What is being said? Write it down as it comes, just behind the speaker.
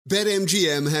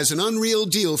BetMGM has an unreal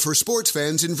deal for sports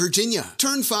fans in Virginia.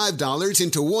 Turn $5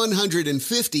 into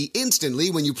 $150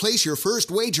 instantly when you place your first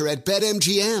wager at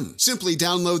BetMGM. Simply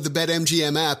download the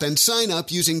BetMGM app and sign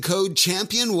up using code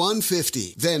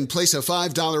CHAMPION150. Then place a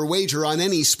 $5 wager on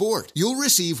any sport. You'll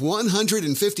receive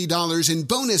 $150 in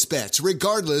bonus bets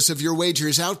regardless of your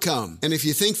wager's outcome. And if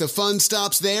you think the fun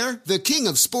stops there, the King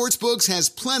of Sportsbooks has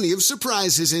plenty of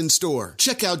surprises in store.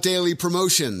 Check out daily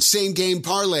promotions, same-game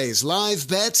parlays, live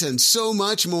bets, and so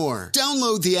much more.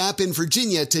 Download the app in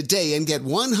Virginia today and get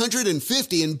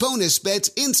 $150 in bonus bets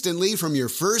instantly from your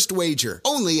first wager.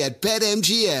 Only at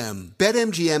BetMGM.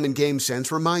 BetMGM and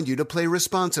GameSense remind you to play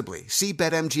responsibly. See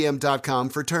BetMGM.com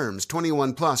for terms.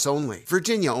 21 plus only.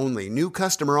 Virginia only. New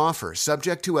customer offer.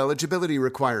 Subject to eligibility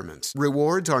requirements.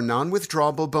 Rewards are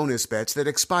non-withdrawable bonus bets that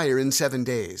expire in 7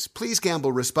 days. Please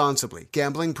gamble responsibly.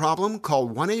 Gambling problem? Call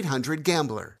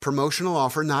 1-800-GAMBLER. Promotional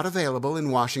offer not available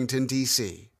in Washington,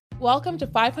 D.C. Welcome to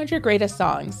 500 Greatest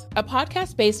Songs, a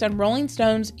podcast based on Rolling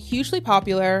Stone's hugely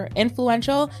popular,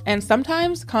 influential, and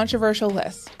sometimes controversial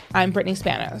list. I'm Brittany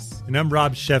Spanos. And I'm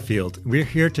Rob Sheffield. We're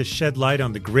here to shed light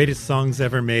on the greatest songs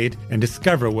ever made and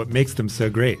discover what makes them so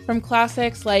great. From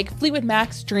classics like Fleetwood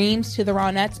Mac's Dreams to the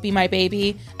Ronettes' Be My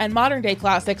Baby, and modern-day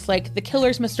classics like The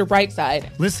Killer's Mr. Brightside.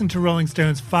 Listen to Rolling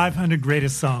Stone's 500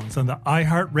 Greatest Songs on the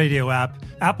iHeartRadio app,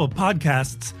 Apple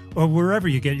Podcasts, or wherever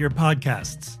you get your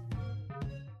podcasts.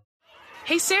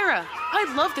 Hey Sarah,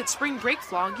 I love that spring break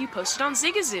vlog you posted on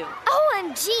Zigazoo.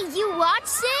 OMG, you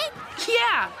watched it?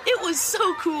 Yeah, it was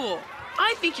so cool.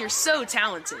 I think you're so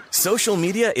talented. Social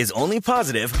media is only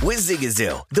positive with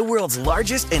Zigazoo, the world's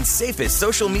largest and safest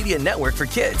social media network for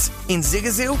kids. In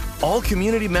Zigazoo, all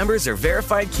community members are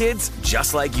verified kids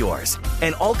just like yours,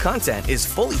 and all content is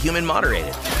fully human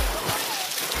moderated.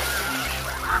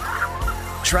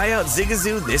 Try out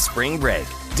Zigazoo this spring break.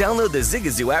 Download the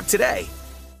Zigazoo app today.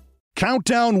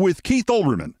 Countdown with Keith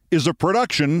Olbermann is a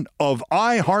production of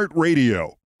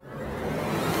iHeartRadio.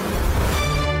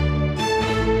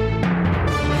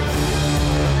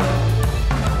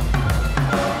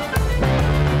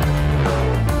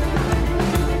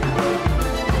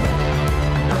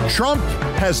 Trump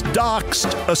has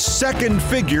doxed a second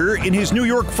figure in his New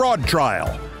York fraud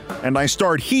trial. And I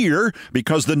start here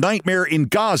because the nightmare in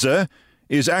Gaza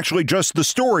is actually just the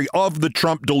story of the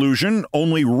Trump delusion,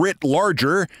 only writ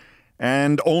larger,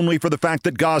 and only for the fact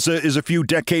that Gaza is a few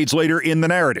decades later in the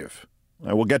narrative.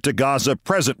 I will get to Gaza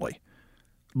presently.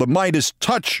 The Midas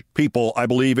Touch people, I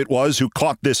believe it was, who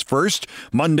caught this first.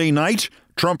 Monday night,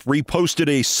 Trump reposted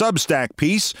a Substack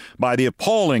piece by the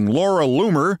appalling Laura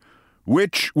Loomer,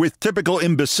 which, with typical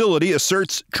imbecility,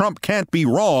 asserts Trump can't be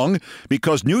wrong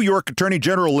because New York Attorney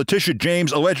General Letitia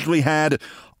James allegedly had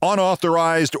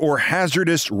unauthorized or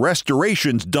hazardous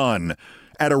restorations done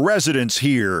at a residence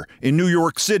here in New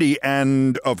York City.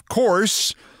 And, of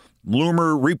course,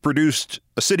 Loomer reproduced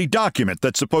a city document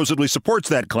that supposedly supports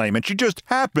that claim, and she just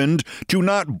happened to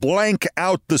not blank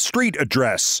out the street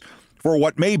address for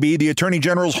what may be the Attorney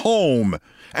General's home.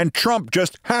 And Trump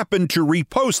just happened to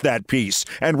repost that piece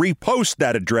and repost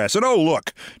that address. And oh,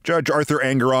 look, Judge Arthur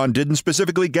Engeron didn't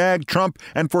specifically gag Trump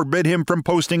and forbid him from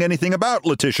posting anything about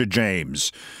Letitia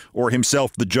James or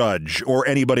himself, the judge, or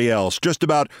anybody else, just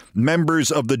about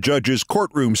members of the judge's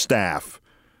courtroom staff.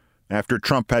 After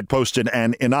Trump had posted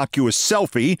an innocuous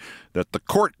selfie that the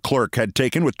court clerk had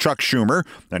taken with Chuck Schumer,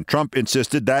 and Trump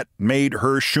insisted that made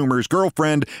her Schumer's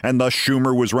girlfriend, and thus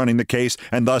Schumer was running the case,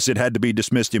 and thus it had to be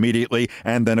dismissed immediately.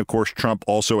 And then, of course, Trump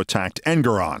also attacked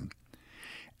Engeron.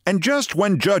 And just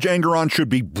when Judge Engeron should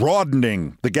be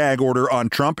broadening the gag order on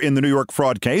Trump in the New York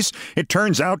fraud case, it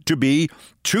turns out to be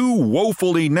too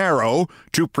woefully narrow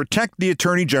to protect the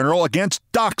Attorney General against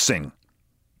doxing.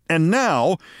 And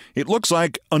now it looks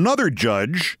like another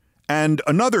judge and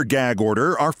another gag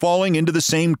order are falling into the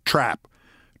same trap.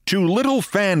 To little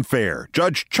fanfare,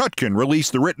 Judge Chutkan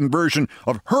released the written version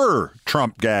of her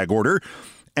Trump gag order,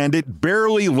 and it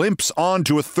barely limps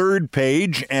onto a third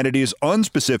page, and it is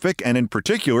unspecific, and in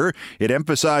particular, it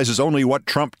emphasizes only what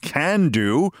Trump can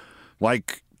do,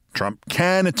 like Trump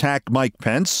can attack Mike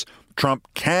Pence, Trump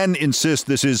can insist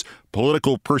this is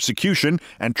political persecution,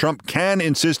 and Trump can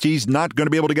insist he's not going to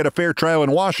be able to get a fair trial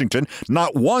in Washington.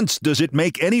 Not once does it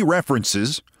make any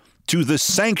references to the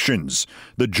sanctions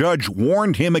the judge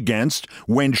warned him against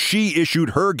when she issued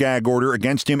her gag order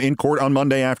against him in court on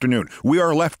Monday afternoon. We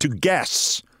are left to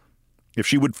guess if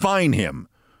she would fine him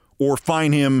or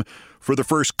fine him for the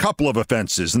first couple of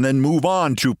offenses and then move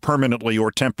on to permanently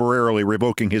or temporarily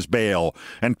revoking his bail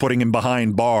and putting him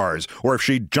behind bars, or if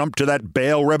she jumped to that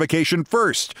bail revocation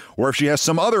first, or if she has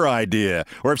some other idea,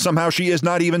 or if somehow she is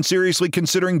not even seriously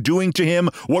considering doing to him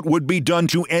what would be done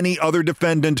to any other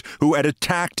defendant who had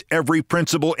attacked every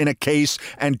principal in a case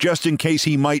and just in case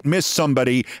he might miss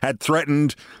somebody had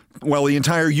threatened, well, the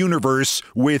entire universe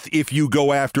with, if you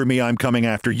go after me, I'm coming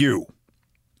after you.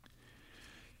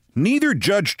 Neither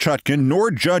Judge Chutkan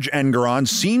nor Judge Engoron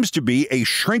seems to be a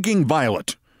shrinking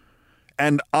violet.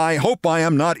 And I hope I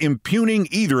am not impugning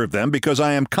either of them, because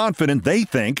I am confident they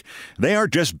think they are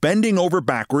just bending over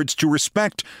backwards to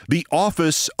respect the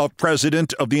office of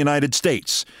President of the United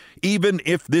States, even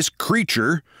if this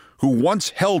creature who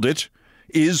once held it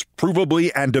is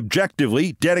provably and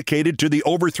objectively dedicated to the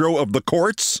overthrow of the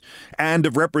courts and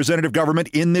of representative government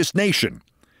in this nation.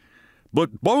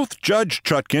 But both Judge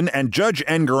Chutkan and Judge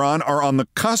Engoron are on the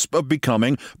cusp of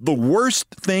becoming the worst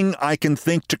thing I can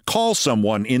think to call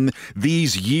someone in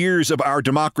these years of our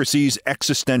democracy's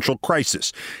existential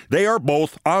crisis. They are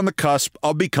both on the cusp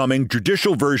of becoming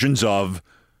judicial versions of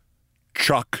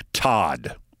Chuck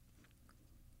Todd.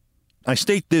 I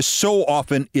state this so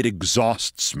often it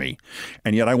exhausts me,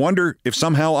 and yet I wonder if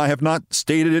somehow I have not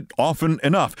stated it often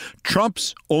enough.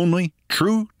 Trump's only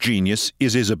true genius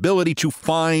is his ability to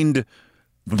find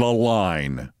the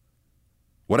line.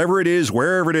 Whatever it is,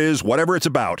 wherever it is, whatever it's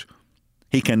about,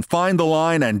 he can find the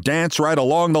line and dance right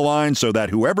along the line so that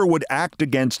whoever would act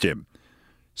against him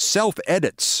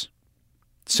self-edits,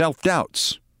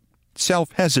 self-doubts,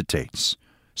 self-hesitates,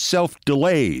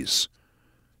 self-delays,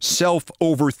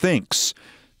 self-overthinks,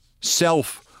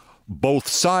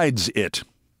 self-both-sides it.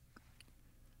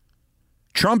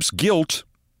 Trump's guilt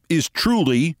is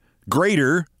truly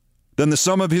greater than the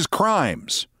sum of his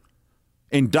crimes.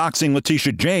 In doxing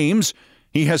Letitia James,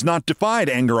 he has not defied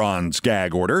Engoron's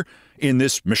gag order. In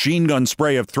this machine gun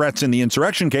spray of threats in the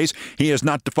insurrection case, he has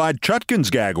not defied Chutkan's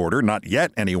gag order, not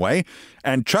yet anyway,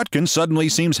 and Chutkan suddenly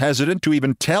seems hesitant to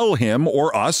even tell him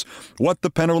or us what the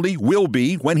penalty will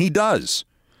be when he does.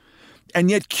 And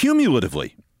yet,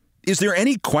 cumulatively, is there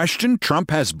any question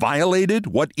Trump has violated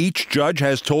what each judge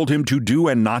has told him to do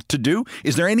and not to do?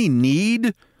 Is there any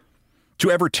need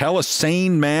to ever tell a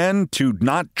sane man to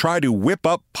not try to whip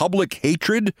up public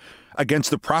hatred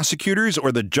against the prosecutors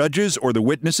or the judges or the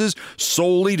witnesses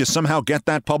solely to somehow get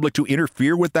that public to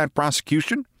interfere with that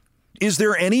prosecution? Is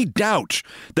there any doubt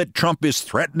that Trump is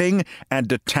threatening and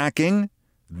attacking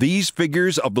these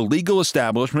figures of the legal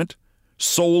establishment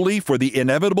solely for the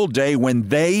inevitable day when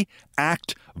they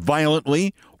act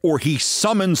violently, or he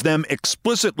summons them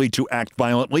explicitly to act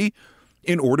violently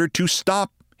in order to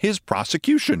stop his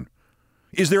prosecution?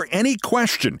 Is there any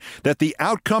question that the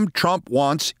outcome Trump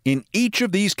wants in each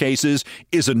of these cases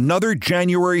is another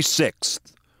January 6th,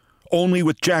 only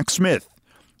with Jack Smith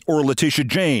or Letitia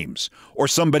James or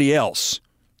somebody else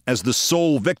as the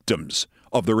sole victims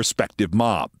of the respective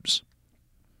mobs?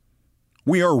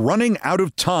 We are running out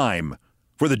of time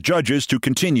for the judges to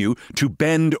continue to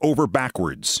bend over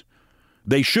backwards.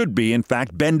 They should be, in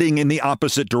fact, bending in the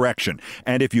opposite direction.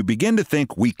 And if you begin to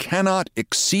think we cannot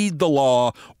exceed the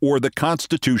law or the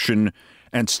Constitution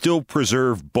and still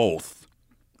preserve both,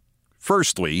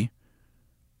 firstly,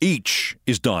 each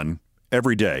is done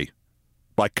every day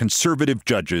by conservative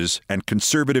judges and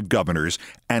conservative governors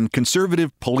and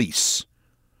conservative police.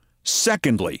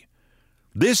 Secondly,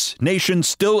 this nation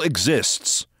still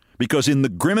exists because in the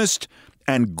grimmest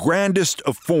and grandest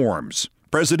of forms,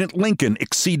 President Lincoln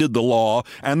exceeded the law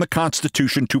and the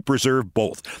Constitution to preserve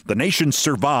both. The nation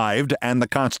survived and the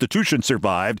Constitution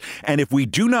survived, and if we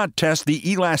do not test the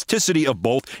elasticity of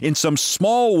both in some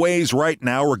small ways right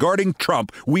now regarding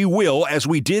Trump, we will, as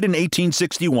we did in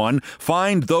 1861,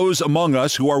 find those among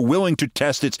us who are willing to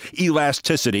test its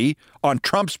elasticity on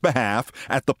Trump's behalf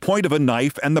at the point of a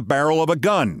knife and the barrel of a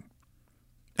gun.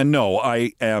 And no,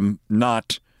 I am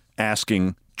not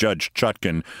asking Judge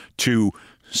Chutkan to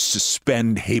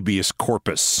suspend habeas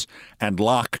corpus and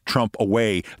lock Trump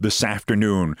away this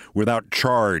afternoon without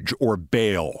charge or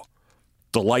bail,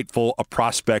 delightful a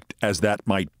prospect as that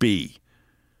might be.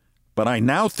 But I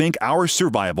now think our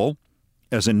survival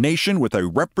as a nation with a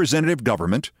representative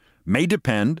government may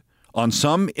depend on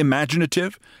some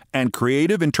imaginative and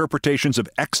creative interpretations of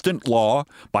extant law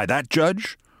by that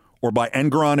judge or by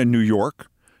Engoron in New York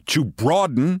to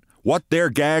broaden what their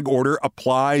gag order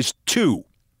applies to.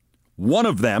 One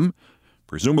of them,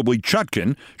 presumably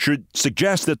Chutkan, should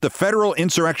suggest that the federal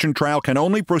insurrection trial can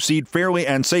only proceed fairly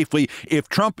and safely if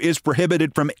Trump is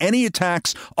prohibited from any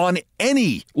attacks on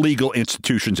any legal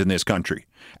institutions in this country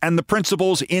and the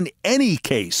principles in any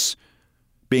case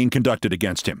being conducted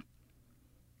against him.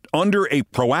 under a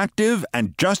proactive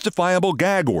and justifiable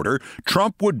gag order,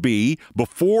 Trump would be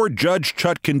before Judge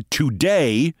Chutkan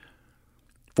today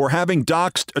for having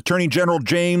doxxed Attorney General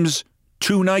James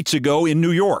 2 nights ago in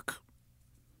New York.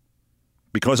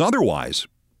 Because otherwise,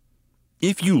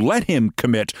 if you let him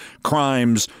commit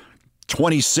crimes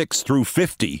 26 through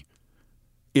 50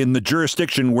 in the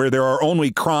jurisdiction where there are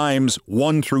only crimes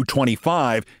 1 through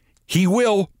 25, he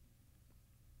will.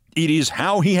 It is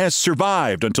how he has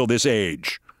survived until this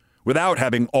age without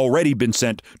having already been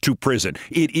sent to prison.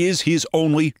 It is his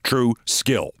only true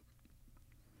skill.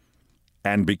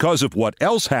 And because of what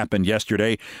else happened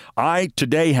yesterday, I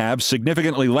today have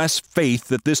significantly less faith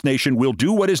that this nation will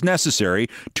do what is necessary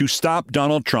to stop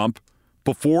Donald Trump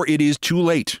before it is too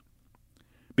late.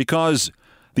 Because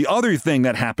the other thing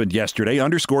that happened yesterday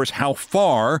underscores how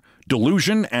far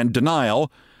delusion and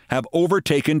denial have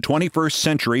overtaken 21st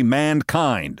century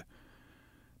mankind.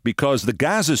 Because the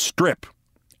Gaza Strip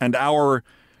and our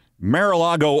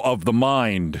Mar-a-Lago of the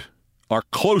mind are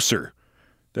closer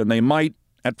than they might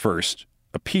at first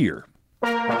appear.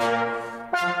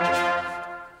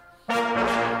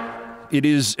 It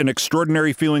is an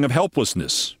extraordinary feeling of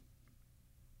helplessness,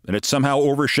 and it somehow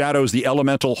overshadows the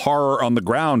elemental horror on the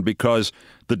ground because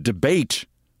the debate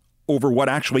over what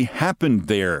actually happened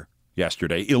there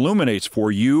yesterday illuminates for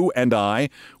you and I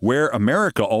where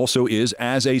America also is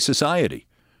as a society.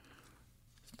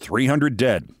 300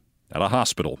 dead at a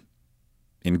hospital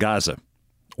in Gaza,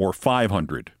 or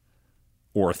 500,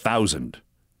 or 1,000.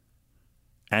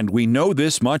 And we know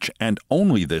this much and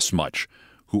only this much.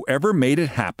 Whoever made it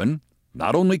happen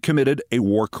not only committed a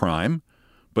war crime,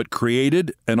 but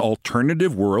created an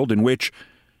alternative world in which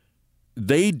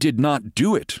they did not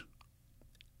do it.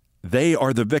 They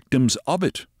are the victims of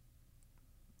it.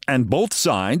 And both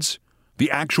sides, the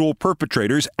actual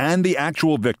perpetrators and the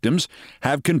actual victims,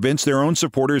 have convinced their own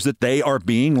supporters that they are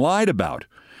being lied about.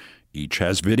 Each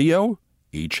has video,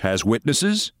 each has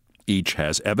witnesses, each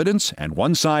has evidence, and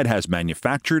one side has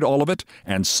manufactured all of it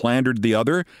and slandered the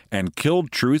other and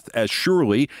killed truth as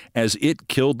surely as it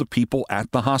killed the people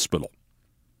at the hospital.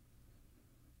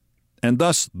 And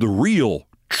thus, the real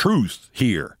truth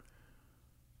here.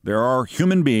 There are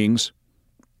human beings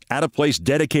at a place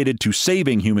dedicated to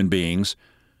saving human beings,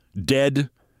 dead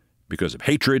because of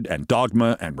hatred and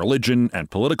dogma and religion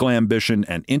and political ambition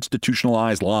and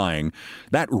institutionalized lying.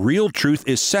 That real truth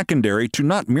is secondary to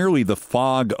not merely the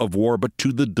fog of war, but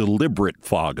to the deliberate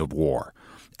fog of war.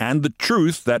 And the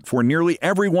truth that for nearly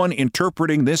everyone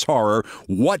interpreting this horror,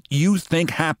 what you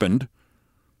think happened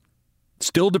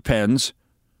still depends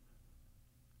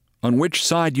on which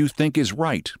side you think is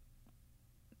right.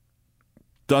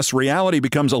 Thus, reality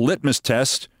becomes a litmus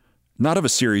test, not of a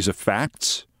series of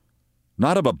facts,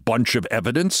 not of a bunch of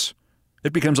evidence.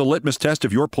 It becomes a litmus test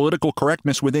of your political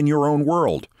correctness within your own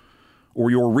world, or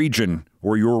your region,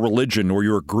 or your religion, or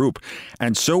your group.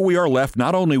 And so we are left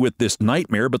not only with this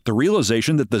nightmare, but the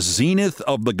realization that the zenith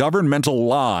of the governmental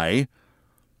lie,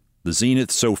 the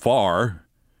zenith so far,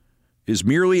 is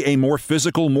merely a more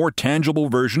physical, more tangible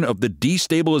version of the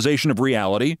destabilization of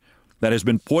reality that has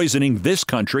been poisoning this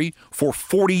country for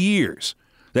 40 years.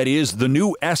 That is the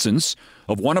new essence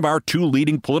of one of our two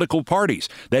leading political parties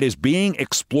that is being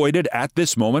exploited at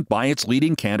this moment by its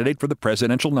leading candidate for the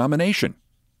presidential nomination.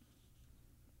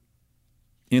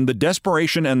 In the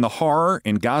desperation and the horror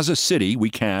in Gaza City, we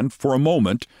can, for a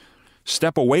moment,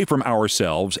 step away from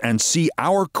ourselves and see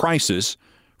our crisis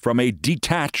from a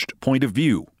detached point of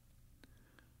view.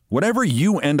 Whatever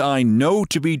you and I know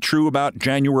to be true about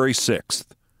January 6th,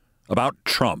 about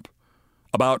Trump,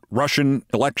 about Russian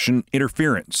election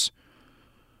interference,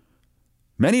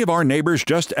 many of our neighbors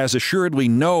just as assuredly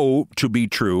know to be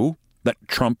true that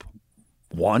Trump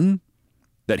won,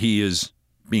 that he is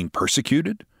being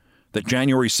persecuted, that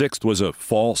January 6th was a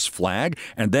false flag,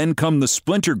 and then come the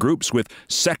splinter groups with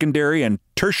secondary and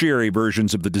tertiary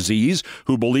versions of the disease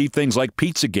who believe things like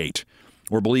Pizzagate,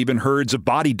 or believe in herds of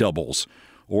body doubles,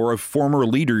 or of former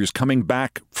leaders coming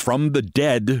back from the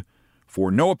dead for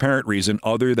no apparent reason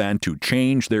other than to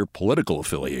change their political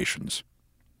affiliations.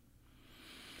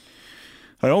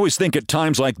 I always think at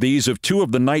times like these of two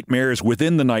of the nightmares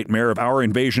within the nightmare of our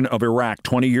invasion of Iraq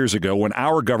 20 years ago, when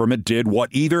our government did what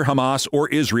either Hamas or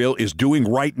Israel is doing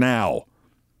right now.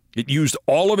 It used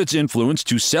all of its influence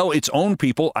to sell its own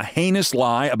people a heinous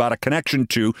lie about a connection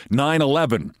to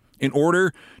 9/11 in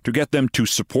order to get them to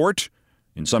support,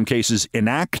 in some cases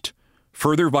enact,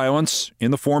 further violence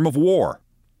in the form of war.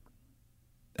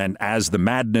 And as the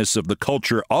madness of the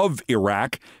culture of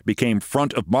Iraq became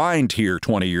front of mind here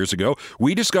 20 years ago,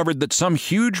 we discovered that some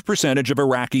huge percentage of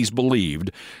Iraqis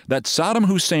believed that Saddam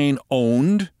Hussein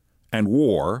owned and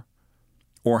wore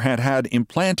or had had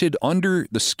implanted under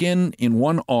the skin in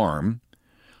one arm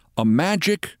a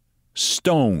magic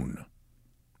stone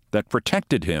that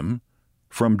protected him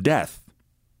from death.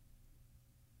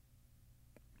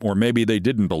 Or maybe they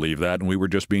didn't believe that and we were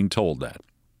just being told that.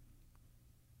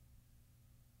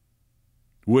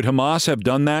 Would Hamas have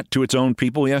done that to its own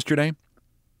people yesterday?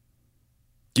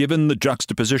 Given the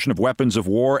juxtaposition of weapons of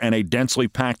war and a densely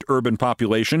packed urban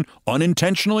population,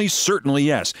 unintentionally, certainly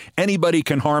yes. Anybody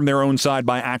can harm their own side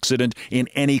by accident in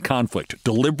any conflict.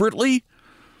 Deliberately?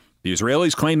 The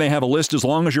Israelis claim they have a list as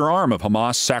long as your arm of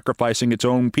Hamas sacrificing its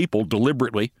own people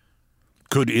deliberately.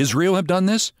 Could Israel have done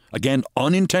this? Again,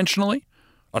 unintentionally?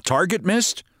 A target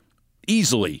missed?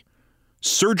 Easily.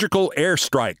 Surgical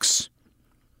airstrikes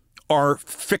are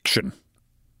fiction.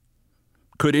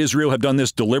 Could Israel have done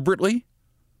this deliberately?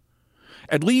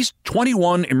 At least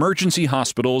 21 emergency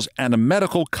hospitals and a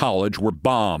medical college were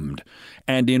bombed.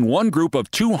 And in one group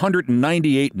of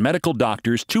 298 medical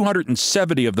doctors,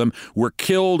 270 of them were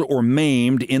killed or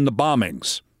maimed in the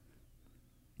bombings.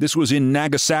 This was in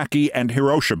Nagasaki and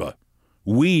Hiroshima.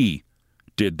 We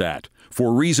did that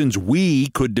for reasons we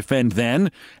could defend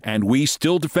then, and we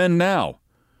still defend now.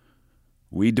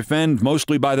 We defend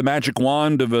mostly by the magic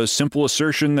wand of a simple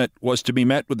assertion that was to be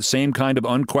met with the same kind of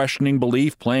unquestioning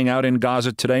belief playing out in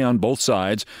Gaza today on both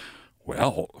sides.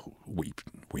 Well,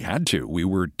 we had to. We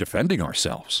were defending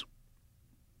ourselves,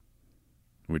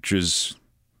 which is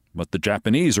what the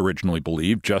Japanese originally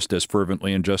believed just as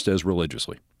fervently and just as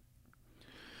religiously.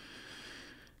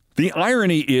 The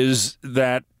irony is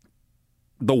that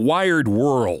the wired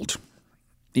world,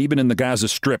 even in the Gaza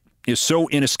Strip, is so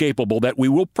inescapable that we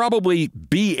will probably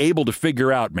be able to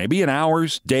figure out, maybe in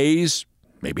hours, days,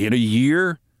 maybe in a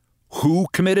year, who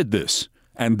committed this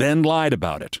and then lied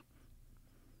about it.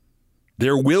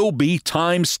 There will be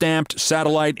time-stamped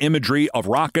satellite imagery of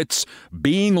rockets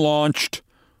being launched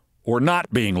or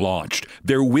not being launched.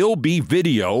 There will be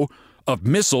video of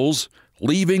missiles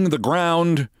leaving the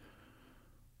ground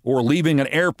or leaving an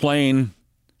airplane,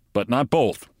 but not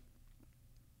both.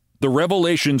 The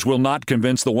revelations will not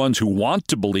convince the ones who want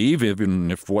to believe,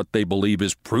 even if what they believe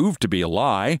is proved to be a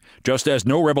lie, just as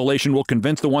no revelation will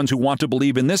convince the ones who want to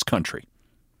believe in this country.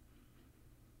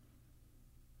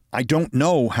 I don't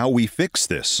know how we fix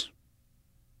this.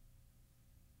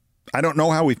 I don't know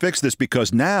how we fix this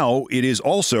because now it is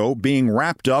also being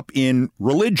wrapped up in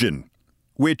religion,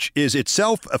 which is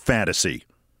itself a fantasy.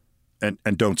 And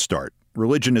don't start.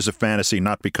 Religion is a fantasy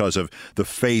not because of the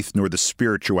faith nor the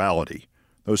spirituality.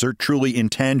 Those are truly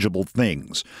intangible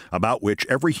things about which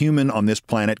every human on this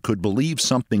planet could believe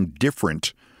something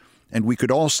different, and we could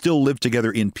all still live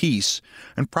together in peace,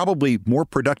 and probably more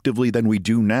productively than we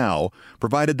do now,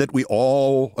 provided that we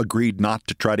all agreed not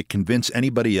to try to convince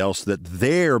anybody else that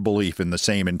their belief in the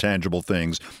same intangible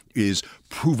things is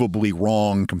provably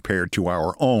wrong compared to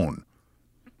our own.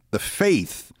 The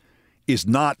faith is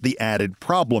not the added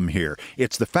problem here.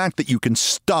 It's the fact that you can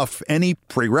stuff any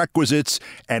prerequisites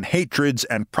and hatreds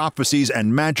and prophecies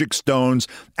and magic stones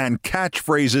and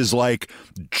catchphrases like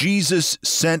Jesus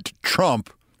sent Trump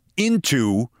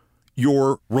into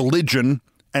your religion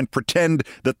and pretend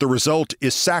that the result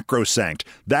is sacrosanct.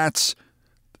 That's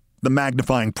the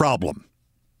magnifying problem.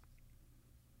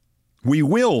 We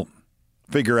will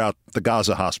figure out the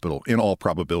Gaza hospital in all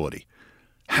probability.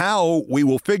 How we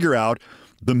will figure out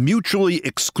the mutually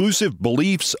exclusive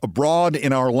beliefs abroad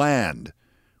in our land,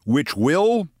 which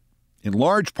will, in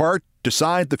large part,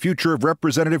 decide the future of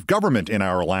representative government in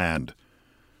our land.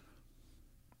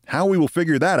 How we will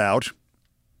figure that out,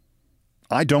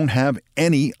 I don't have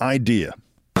any idea.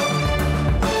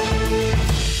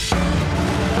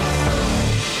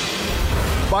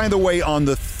 By the way, on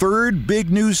the third big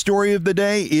news story of the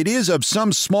day, it is of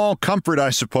some small comfort, I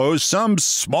suppose, some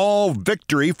small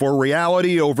victory for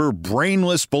reality over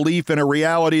brainless belief in a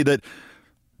reality that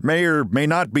may or may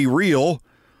not be real,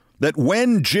 that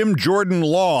when Jim Jordan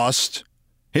lost,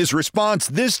 his response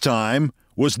this time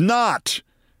was not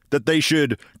that they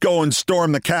should go and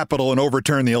storm the Capitol and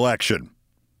overturn the election.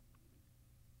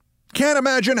 Can't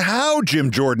imagine how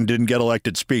Jim Jordan didn't get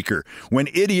elected speaker when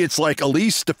idiots like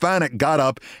Elise Stefanik got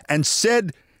up and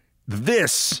said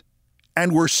this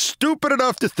and were stupid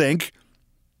enough to think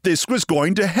this was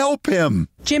going to help him.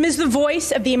 Jim is the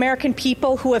voice of the American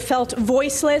people who have felt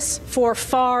voiceless for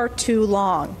far too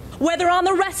long. Whether on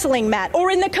the wrestling mat or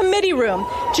in the committee room,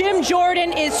 Jim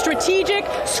Jordan is strategic,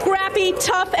 scrappy,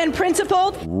 tough, and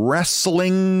principled.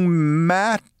 Wrestling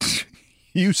mat,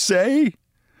 you say?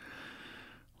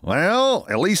 Well,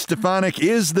 Elise Stefanik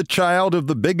is the child of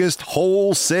the biggest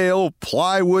wholesale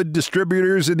plywood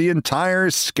distributors in the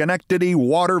entire Schenectady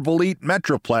Watervliet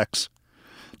Metroplex.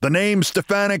 The name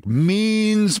Stefanik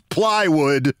means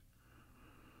plywood.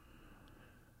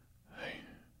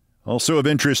 Also of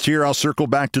interest here, I'll circle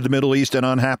back to the Middle East, and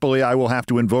unhappily I will have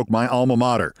to invoke my alma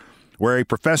mater, where a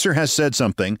professor has said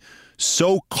something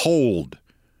so cold,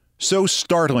 so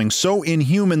startling, so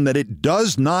inhuman that it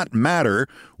does not matter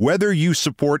whether you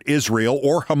support Israel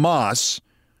or Hamas.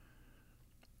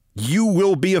 You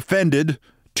will be offended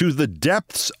to the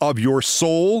depths of your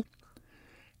soul,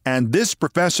 and this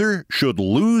professor should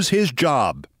lose his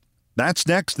job. That's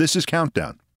next. This is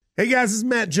Countdown. Hey guys, this is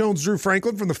Matt Jones, Drew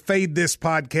Franklin from the Fade This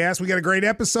podcast. We got a great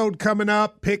episode coming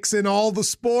up, picks in all the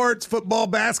sports, football,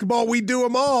 basketball, we do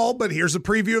them all, but here's a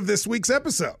preview of this week's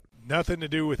episode. Nothing to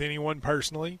do with anyone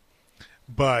personally,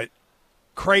 but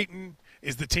Creighton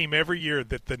is the team every year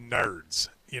that the nerds,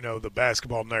 the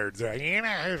basketball nerds, they're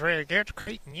like, who's really good?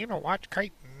 Creighton, watch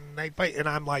Creighton. They play, and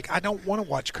I'm like, I don't want to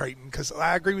watch Creighton because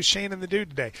I agree with Shannon the dude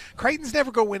today. Creighton's never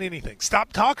going to win anything.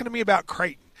 Stop talking to me about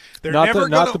Creighton. They're not never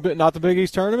not the Big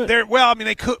East tournament.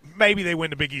 They could maybe they win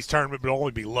the Big East tournament, but it'll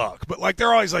only be luck. But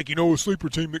they're always like, a sleeper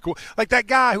team that like that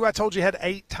guy who I told you had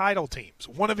 8 title teams.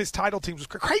 One of his title teams was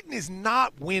Creighton is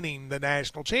not winning the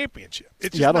national championship.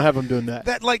 It's just I don't have them doing that.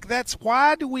 That's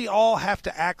why do we all have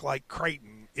to act like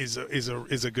Creighton is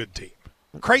a good team?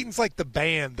 Creighton's like the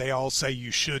band they all say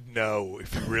you should know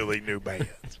if you really knew bands.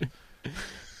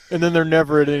 And then they're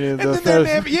never at any of those.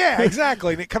 Yeah,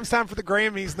 exactly. And it comes time for the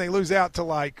Grammys, and they lose out to,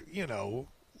 Lil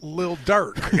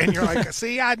Durk. And you're like,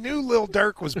 see, I knew Lil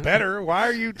Durk was better. Why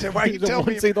are you telling me?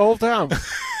 The whole time.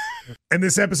 And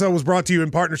this episode was brought to you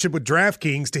in partnership with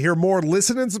DraftKings. To hear more,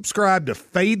 listen and subscribe to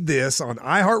Fade This on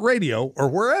iHeartRadio or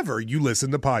wherever you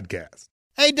listen to podcasts.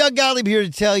 Hey, Doug Gottlieb here to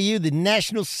tell you the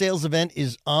national sales event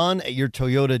is on at your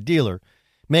Toyota dealer,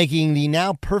 making the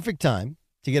now perfect time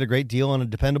to get a great deal on a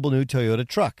dependable new Toyota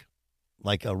truck,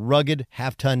 like a rugged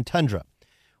half-ton Tundra.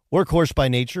 Workhorse by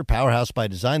nature, powerhouse by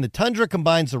design, the Tundra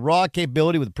combines the raw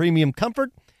capability with premium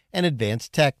comfort and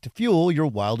advanced tech to fuel your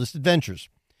wildest adventures.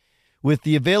 With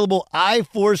the available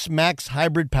iForce Max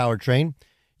hybrid powertrain,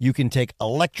 you can take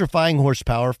electrifying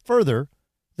horsepower further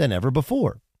than ever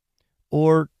before.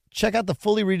 Or check out the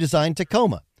fully redesigned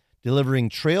Tacoma. Delivering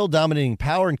trail-dominating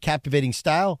power and captivating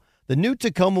style, the new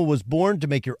Tacoma was born to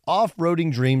make your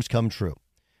off-roading dreams come true.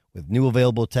 With new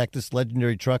available tech, this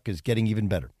legendary truck is getting even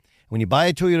better. When you buy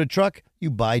a Toyota truck,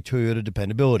 you buy Toyota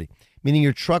dependability, meaning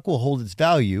your truck will hold its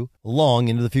value long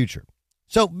into the future.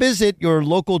 So visit your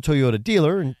local Toyota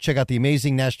dealer and check out the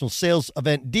amazing national sales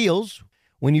event deals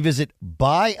when you visit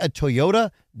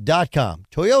buyatoyota.com.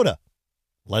 Toyota,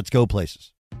 let's go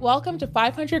places. Welcome to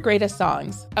 500 Greatest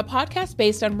Songs, a podcast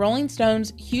based on Rolling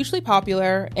Stone's hugely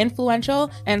popular, influential,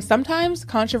 and sometimes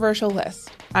controversial list.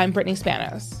 I'm Brittany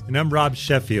Spanos. And I'm Rob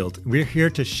Sheffield. We're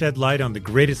here to shed light on the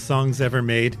greatest songs ever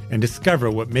made and discover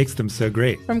what makes them so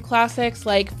great. From classics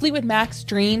like Fleetwood Mac's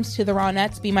Dreams to the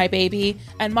Ronettes' Be My Baby,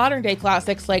 and modern-day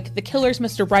classics like The Killer's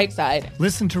Mr. Brightside.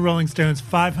 Listen to Rolling Stone's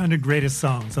 500 Greatest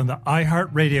Songs on the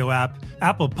iHeartRadio app,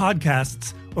 Apple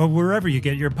Podcasts, or wherever you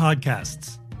get your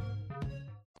podcasts.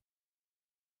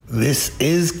 This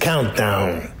is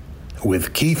Countdown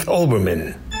with Keith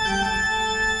Olbermann.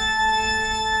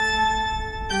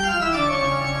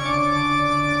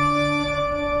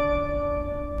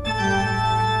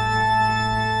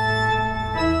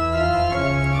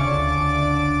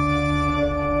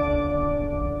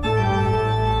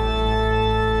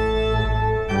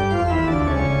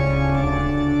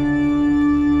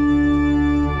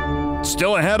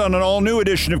 Still ahead on an all-new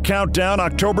edition of Countdown,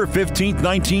 October 15th,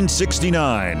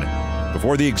 1969.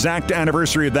 Before the exact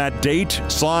anniversary of that date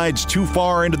slides too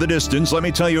far into the distance, let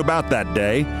me tell you about that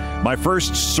day. My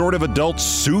first sort of adult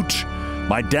suit,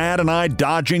 my dad and I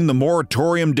dodging the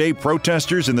Moratorium Day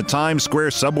protesters in the Times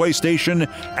Square subway station,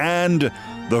 and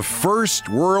the first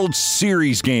World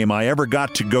Series game I ever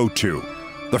got to go to.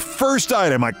 The first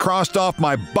item I crossed off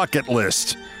my bucket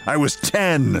list. I was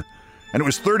 10. And it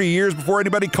was 30 years before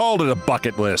anybody called it a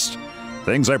bucket list.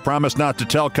 Things I promised not to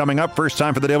tell coming up. First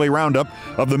time for the daily roundup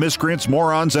of the miscreants,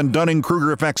 morons, and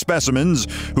Dunning-Kruger effect specimens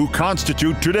who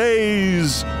constitute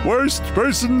today's worst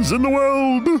persons in the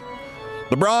world.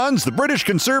 The Bronze, the British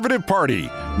Conservative Party,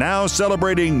 now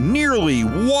celebrating nearly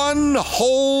one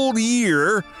whole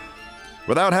year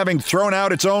without having thrown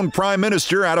out its own prime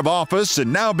minister out of office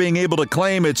and now being able to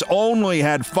claim it's only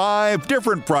had 5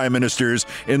 different prime ministers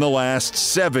in the last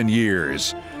 7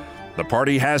 years. The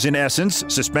party has, in essence,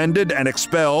 suspended and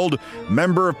expelled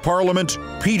Member of Parliament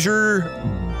Peter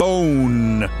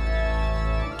Bone.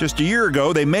 Just a year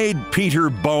ago, they made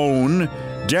Peter Bone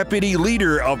deputy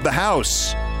leader of the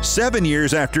House. 7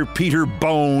 years after Peter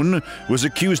Bone was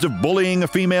accused of bullying a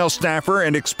female staffer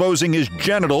and exposing his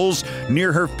genitals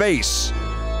near her face.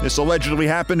 This allegedly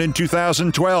happened in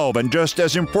 2012, and just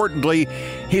as importantly,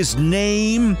 his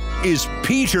name is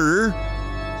Peter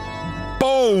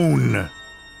Bone.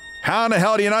 How in the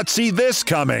hell do you not see this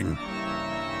coming?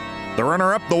 The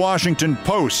runner-up, the Washington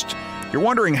Post. You're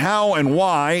wondering how and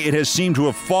why it has seemed to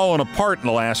have fallen apart in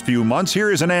the last few months. Here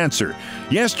is an answer.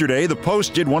 Yesterday, the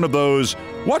Post did one of those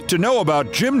What to Know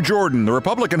About Jim Jordan, the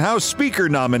Republican House Speaker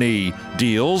nominee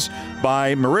deals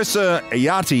by Marissa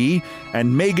Ayati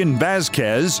and Megan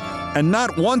Vasquez, and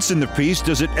not once in the piece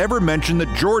does it ever mention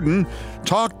that Jordan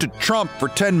talked to Trump for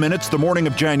 10 minutes the morning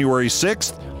of January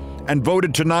 6th and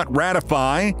voted to not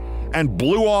ratify and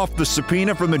blew off the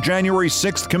subpoena from the January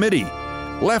 6th committee.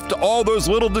 Left all those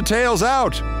little details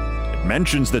out. It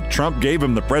mentions that Trump gave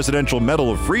him the Presidential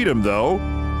Medal of Freedom, though.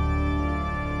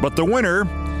 But the winner,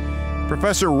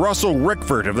 Professor Russell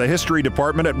Rickford of the History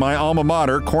Department at my alma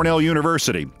mater, Cornell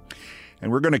University.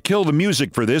 And we're going to kill the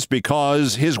music for this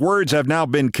because his words have now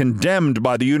been condemned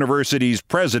by the university's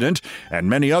president and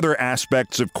many other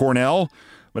aspects of Cornell,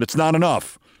 but it's not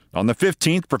enough. On the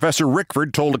 15th, Professor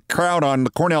Rickford told a crowd on the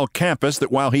Cornell campus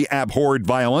that while he abhorred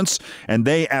violence and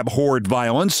they abhorred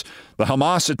violence, the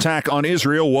Hamas attack on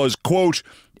Israel was, quote,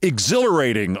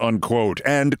 exhilarating, unquote,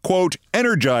 and, quote,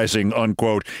 energizing,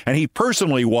 unquote, and he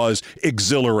personally was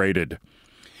exhilarated.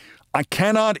 I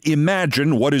cannot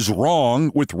imagine what is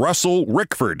wrong with Russell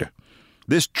Rickford.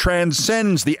 This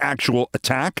transcends the actual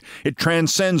attack. It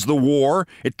transcends the war.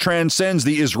 It transcends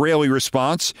the Israeli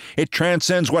response. It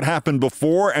transcends what happened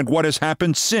before and what has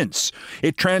happened since.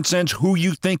 It transcends who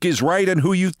you think is right and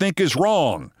who you think is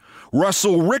wrong.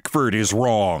 Russell Rickford is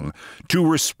wrong. To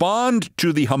respond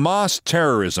to the Hamas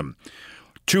terrorism,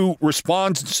 to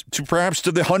respond to perhaps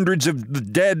to the hundreds of the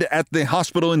dead at the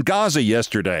hospital in Gaza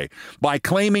yesterday by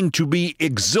claiming to be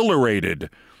exhilarated,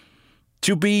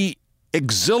 to be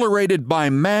exhilarated by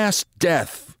mass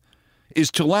death,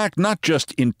 is to lack not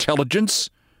just intelligence,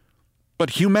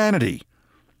 but humanity.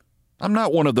 I'm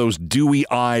not one of those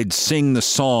dewy-eyed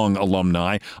sing-the-song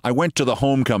alumni. I went to the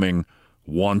homecoming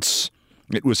once.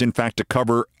 It was, in fact, to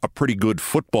cover a pretty good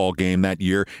football game that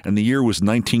year, and the year was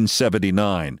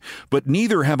 1979. But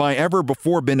neither have I ever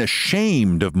before been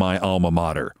ashamed of my alma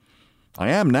mater. I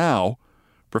am now.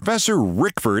 Professor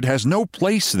Rickford has no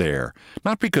place there,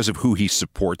 not because of who he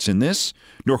supports in this,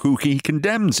 nor who he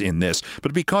condemns in this,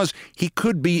 but because he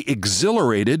could be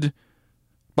exhilarated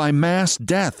by mass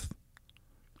death.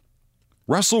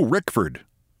 Russell Rickford.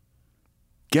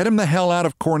 Get him the hell out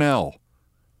of Cornell.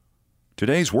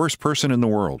 Today's worst person in the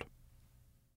world.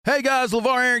 Hey guys,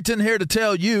 LeVar Arrington here to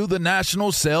tell you the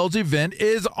national sales event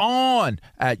is on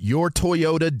at your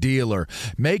Toyota dealer,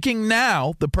 making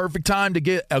now the perfect time to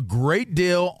get a great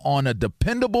deal on a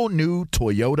dependable new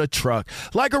Toyota truck,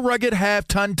 like a rugged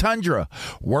half-ton Tundra.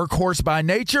 Workhorse by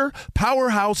nature,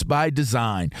 powerhouse by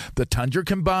design. The Tundra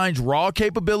combines raw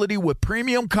capability with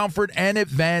premium comfort and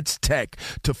advanced tech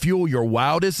to fuel your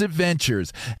wildest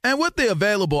adventures. And with the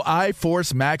available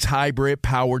iForce Max Hybrid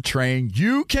powertrain,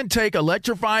 you can take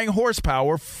electrifying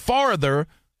horsepower farther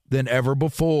than ever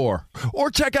before. Or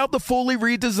check out the fully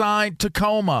redesigned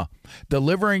Tacoma,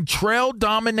 delivering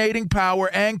trail-dominating power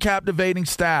and captivating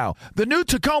style. The new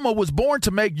Tacoma was born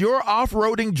to make your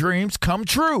off-roading dreams come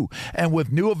true. And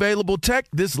with new available tech,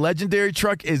 this legendary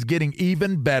truck is getting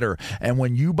even better. And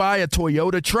when you buy a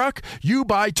Toyota truck, you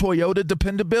buy Toyota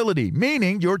dependability,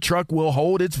 meaning your truck will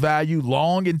hold its value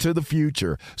long into the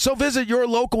future. So visit your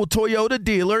local Toyota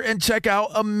dealer and check out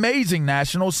amazing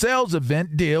national sales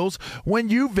event deals when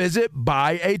you visit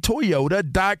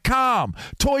buyatoyota.com.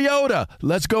 Toyota,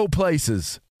 let's go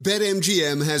places.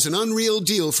 BetMGM has an unreal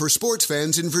deal for sports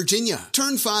fans in Virginia.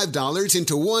 Turn $5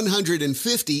 into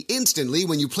 $150 instantly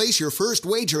when you place your first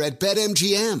wager at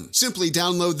BetMGM. Simply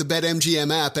download the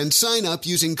BetMGM app and sign up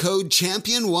using code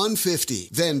CHAMPION150.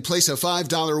 Then place a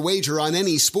 $5 wager on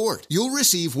any sport. You'll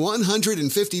receive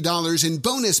 $150 in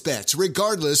bonus bets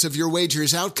regardless of your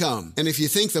wager's outcome. And if you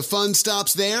think the fun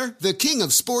stops there, the king of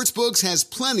sportsbooks has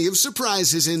plenty of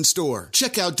surprises in store.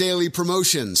 Check out daily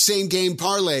promotions, same-game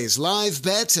parlays, live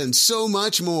bets, and so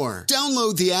much more.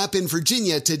 Download the app in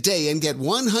Virginia today and get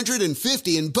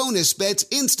 $150 in bonus bets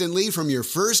instantly from your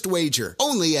first wager.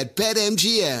 Only at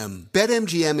BetMGM.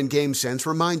 BetMGM and GameSense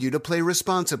remind you to play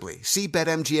responsibly. See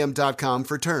BetMGM.com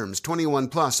for terms. 21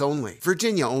 plus only.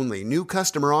 Virginia only. New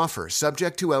customer offer.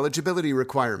 Subject to eligibility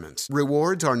requirements.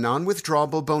 Rewards are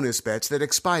non-withdrawable bonus bets that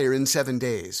expire in 7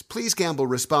 days. Please gamble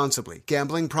responsibly.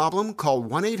 Gambling problem? Call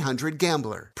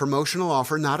 1-800-GAMBLER. Promotional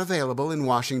offer not available in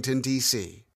Washington,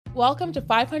 D.C. Welcome to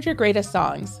 500 Greatest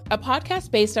Songs, a podcast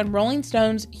based on Rolling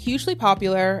Stone's hugely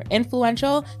popular,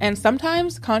 influential, and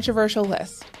sometimes controversial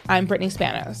list. I'm Brittany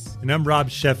Spanos. And I'm Rob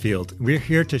Sheffield. We're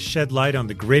here to shed light on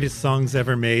the greatest songs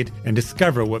ever made and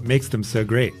discover what makes them so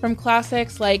great. From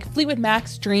classics like Fleetwood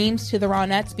Mac's Dreams to the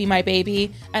Ronettes' Be My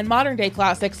Baby, and modern-day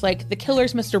classics like The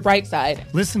Killer's Mr.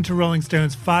 Brightside. Listen to Rolling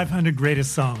Stone's 500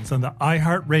 Greatest Songs on the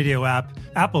iHeartRadio app,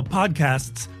 Apple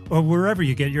Podcasts, or wherever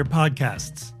you get your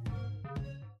podcasts.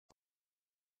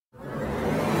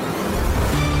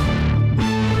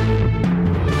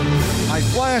 I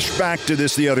flashed back to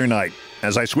this the other night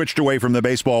as I switched away from the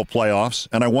baseball playoffs,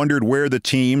 and I wondered where the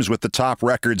teams with the top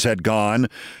records had gone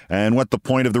and what the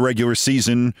point of the regular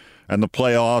season and the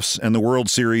playoffs and the World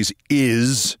Series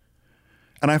is.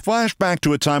 And I flashed back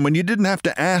to a time when you didn't have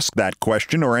to ask that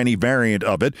question or any variant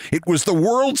of it. It was the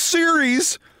World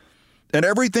Series, and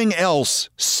everything else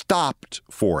stopped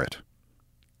for it.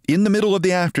 In the middle of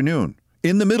the afternoon,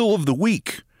 in the middle of the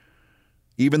week.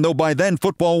 Even though by then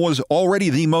football was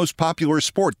already the most popular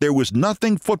sport, there was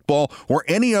nothing football or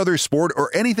any other sport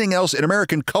or anything else in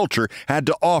American culture had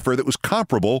to offer that was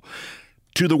comparable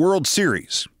to the World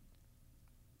Series.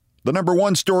 The number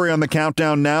one story on the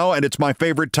countdown now, and it's my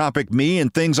favorite topic, me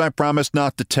and things I promised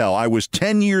not to tell. I was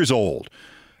 10 years old,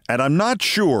 and I'm not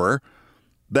sure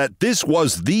that this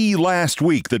was the last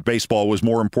week that baseball was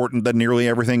more important than nearly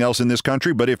everything else in this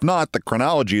country, but if not, the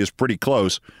chronology is pretty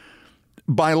close.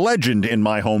 By legend in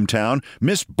my hometown,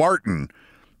 Miss Barton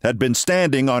had been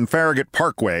standing on Farragut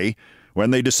Parkway when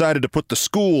they decided to put the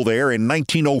school there in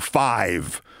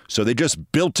 1905, so they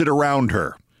just built it around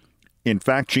her. In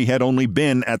fact, she had only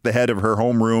been at the head of her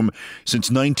homeroom since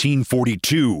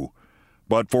 1942.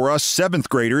 But for us seventh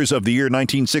graders of the year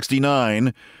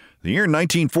 1969, the year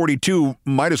 1942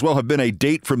 might as well have been a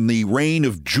date from the reign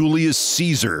of Julius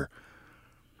Caesar.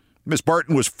 Miss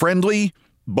Barton was friendly,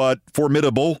 but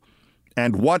formidable,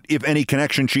 and what, if any,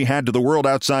 connection she had to the world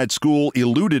outside school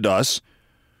eluded us.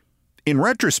 In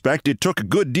retrospect, it took a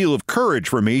good deal of courage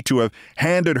for me to have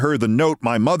handed her the note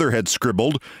my mother had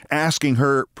scribbled, asking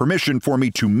her permission for me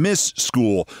to miss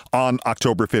school on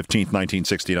October 15th,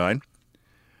 1969.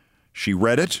 She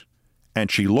read it, and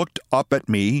she looked up at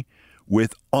me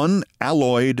with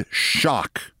unalloyed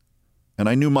shock, and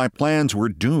I knew my plans were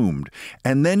doomed.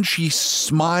 And then she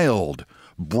smiled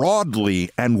broadly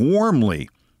and warmly.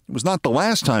 It was not the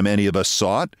last time any of us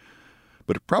saw it,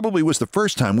 but it probably was the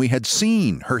first time we had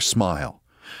seen her smile.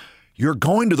 "You're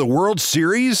going to the World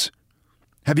Series?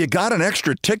 Have you got an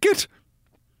extra ticket?"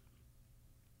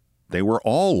 They were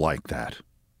all like that.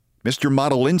 Mr.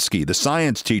 Modelinsky, the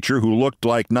science teacher who looked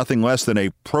like nothing less than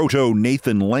a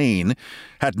proto-Nathan Lane,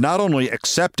 had not only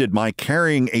accepted my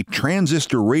carrying a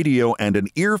transistor radio and an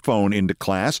earphone into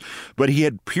class, but he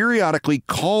had periodically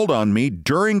called on me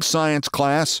during science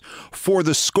class for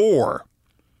the score.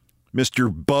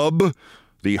 Mr. Bub,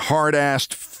 the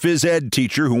hard-assed phys ed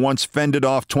teacher who once fended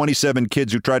off 27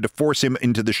 kids who tried to force him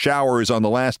into the showers on the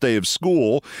last day of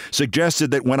school,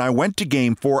 suggested that when I went to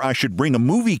Game 4, I should bring a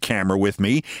movie camera with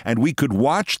me and we could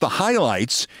watch the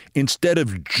highlights instead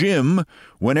of Jim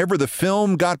whenever the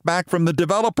film got back from the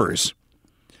developers.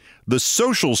 The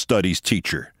social studies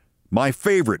teacher, my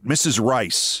favorite, Mrs.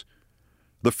 Rice,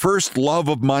 the first love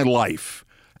of my life,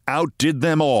 outdid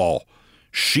them all.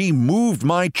 She moved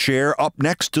my chair up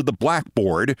next to the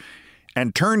blackboard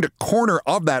and turned a corner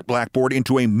of that blackboard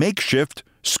into a makeshift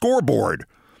scoreboard.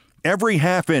 Every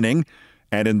half inning,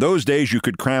 and in those days you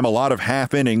could cram a lot of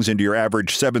half innings into your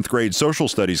average seventh grade social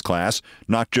studies class,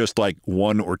 not just like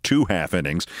 1 or 2 half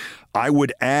innings, I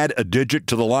would add a digit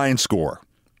to the line score.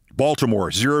 Baltimore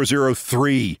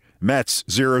 0-0-3, Mets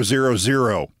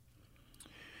 0-0-0.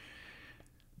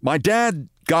 My dad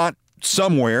got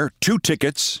somewhere 2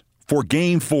 tickets for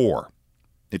Game 4.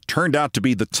 It turned out to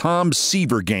be the Tom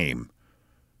Seaver game.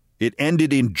 It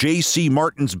ended in J.C.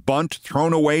 Martin's bunt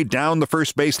thrown away down the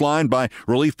first base line by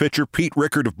relief pitcher Pete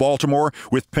Rickard of Baltimore,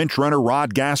 with pinch runner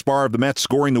Rod Gaspar of the Mets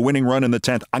scoring the winning run in the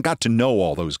 10th. I got to know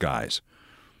all those guys.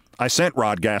 I sent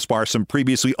Rod Gaspar some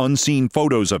previously unseen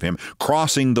photos of him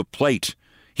crossing the plate.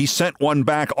 He sent one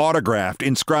back autographed,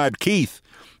 inscribed, "Keith,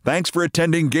 thanks for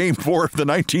attending Game 4 of the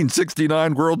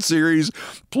 1969 World Series.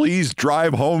 Please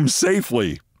drive home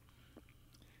safely."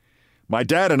 My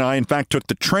dad and I, in fact, took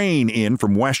the train in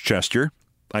from Westchester.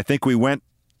 I think we went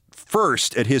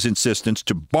first, at his insistence,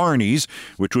 to Barney's,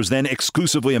 which was then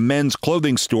exclusively a men's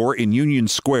clothing store in Union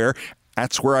Square.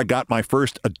 That's where I got my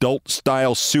first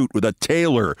adult-style suit with a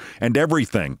tailor and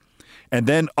everything. And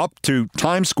then up to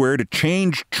Times Square to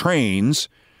change trains,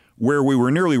 where we were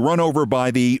nearly run over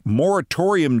by the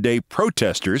Moratorium Day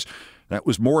protesters. That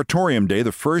was Moratorium Day,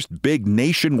 the first big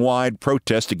nationwide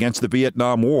protest against the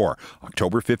Vietnam War,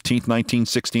 October 15th,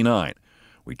 1969.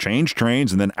 We changed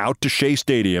trains and then out to Shea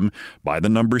Stadium by the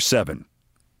number 7.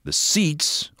 The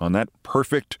seats on that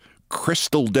perfect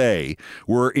crystal day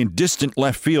were in distant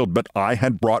left field, but I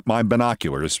had brought my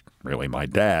binoculars, really my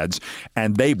dad's,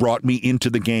 and they brought me into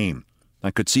the game.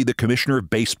 I could see the commissioner of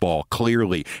baseball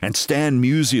clearly, and Stan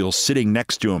Musial sitting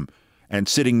next to him and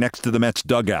sitting next to the Mets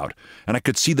dugout. And I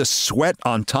could see the sweat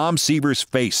on Tom Seaver's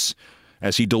face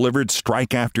as he delivered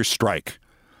strike after strike.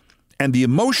 And the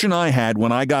emotion I had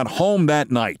when I got home that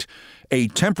night, a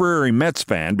temporary Mets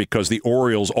fan because the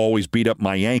Orioles always beat up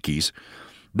my Yankees,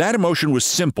 that emotion was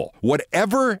simple.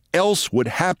 Whatever else would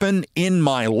happen in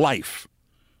my life,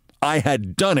 I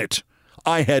had done it.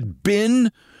 I had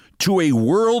been to a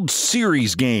World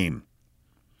Series game.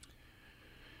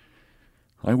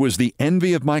 I was the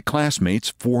envy of my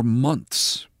classmates for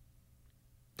months.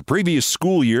 The previous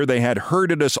school year, they had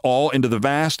herded us all into the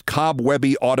vast,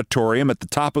 cobwebby auditorium at the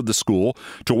top of the school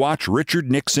to watch Richard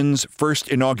Nixon's first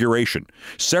inauguration.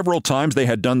 Several times they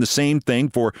had done the same thing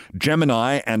for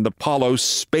Gemini and Apollo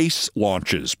space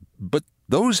launches, but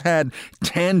those had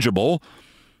tangible,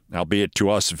 albeit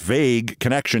to us vague,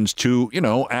 connections to,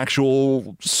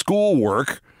 actual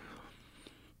schoolwork.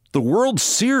 The World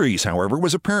Series, however,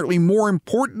 was apparently more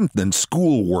important than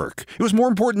schoolwork. It was more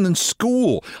important than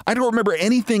school. I don't remember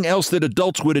anything else that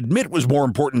adults would admit was more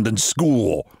important than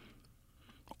school.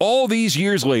 All these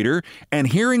years later, and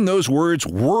hearing those words,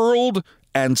 World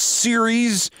and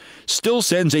Series, still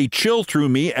sends a chill through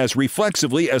me as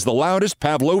reflexively as the loudest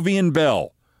Pavlovian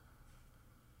bell.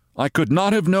 I could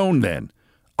not have known then.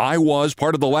 I was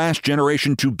part of the last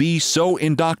generation to be so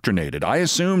indoctrinated. I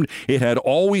assumed it had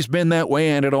always been that way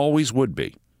and it always would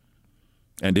be.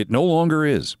 And it no longer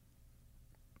is.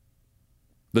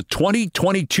 The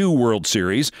 2022 World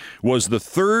Series was the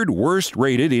third worst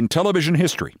rated in television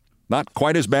history. Not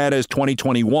quite as bad as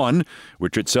 2021,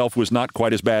 which itself was not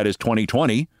quite as bad as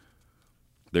 2020.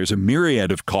 There's a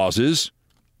myriad of causes.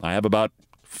 I have about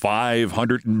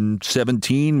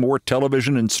 517 more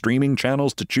television and streaming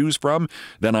channels to choose from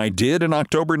than I did in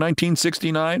October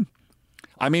 1969.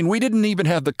 I mean, we didn't even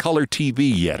have the color TV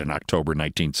yet in October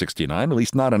 1969, at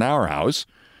least not in our house.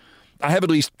 I have at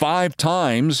least 5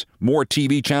 times more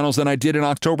TV channels than I did in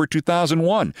October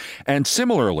 2001. And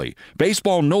similarly,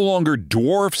 baseball no longer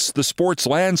dwarfs the sports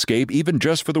landscape, even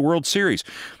just for the World Series.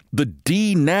 The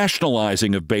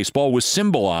denationalizing of baseball was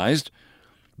symbolized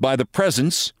by the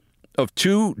presence of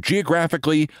 2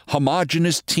 geographically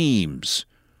homogeneous teams,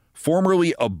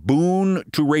 formerly a boon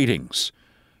to ratings,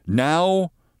 now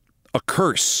a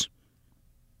curse.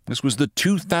 This was the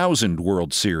 2000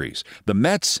 World Series, the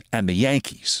Mets and the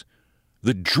Yankees,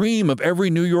 the dream of every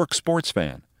New York sports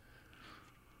fan.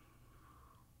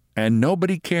 And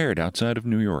nobody cared outside of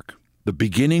New York. The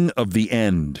beginning of the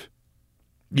end.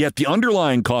 Yet the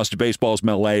underlying cost of baseball's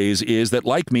malaise is that,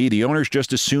 like me, the owners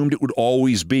just assumed it would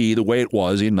always be the way it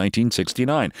was in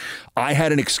 1969. I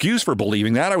had an excuse for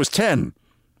believing that. I was 10.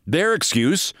 Their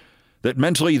excuse, that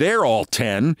mentally they're all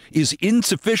 10, is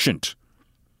insufficient.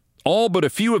 All but a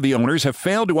few of the owners have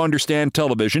failed to understand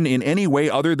television in any way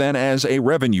other than as a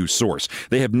revenue source.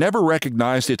 They have never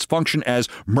recognized its function as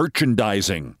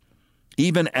merchandising,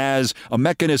 even as a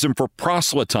mechanism for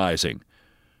proselytizing.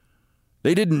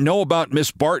 They didn't know about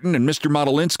Miss Barton and Mr.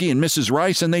 Modelinsky and Mrs.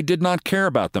 Rice, and they did not care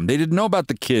about them. They didn't know about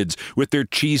the kids with their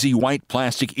cheesy white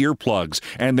plastic earplugs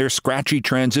and their scratchy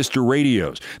transistor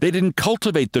radios. They didn't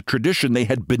cultivate the tradition they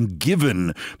had been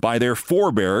given by their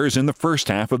forebears in the first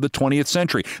half of the 20th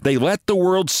century. They let the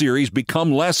World Series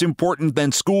become less important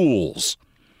than schools,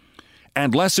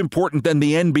 and less important than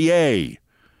the NBA,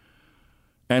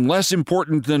 and less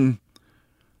important than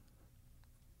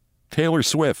Taylor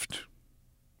Swift.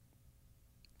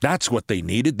 That's what they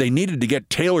needed. They needed to get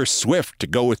Taylor Swift to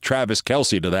go with Travis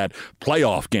Kelce to that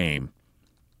playoff game.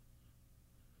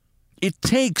 It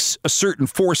takes a certain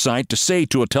foresight to say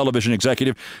to a television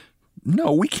executive,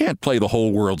 no, we can't play the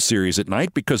whole World Series at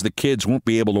night because the kids won't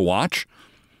be able to watch.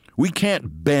 We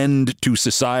can't bend to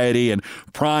society and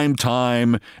prime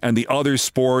time and the other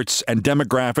sports and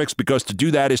demographics, because to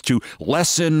do that is to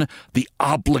lessen the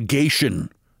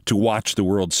obligation to watch the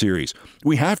World Series.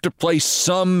 We have to play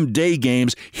some day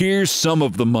games. Here's some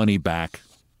of the money back.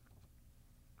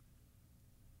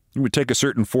 It would take a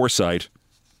certain foresight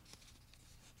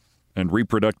and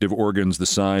reproductive organs the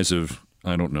size of,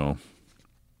 I don't know,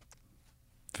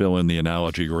 fill in the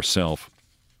analogy yourself.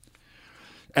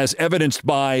 As evidenced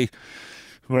by,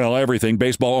 well, everything.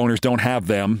 Baseball owners don't have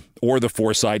them or the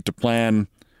foresight to plan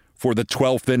for the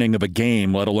 12th inning of a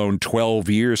game, let alone 12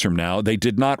 years from now. They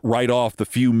did not write off the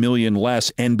few million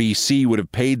less NBC would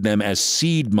have paid them as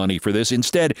seed money for this.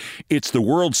 Instead, it's the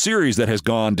World Series that has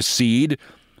gone to seed,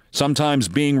 sometimes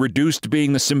being reduced to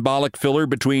being the symbolic filler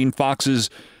between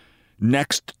Fox's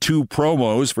next two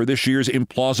promos for this year's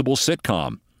implausible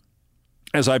sitcom.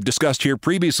 As I've discussed here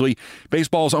previously,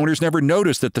 baseball's owners never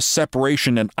noticed that the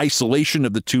separation and isolation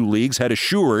of the two leagues had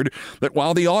assured that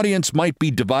while the audience might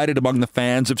be divided among the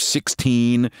fans of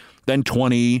 16, then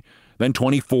 20, then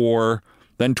 24,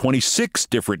 then 26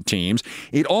 different teams,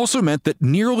 it also meant that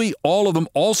nearly all of them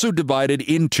also divided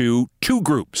into two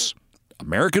groups,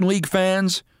 American League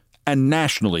fans and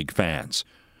National League fans.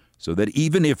 So that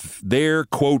even if their,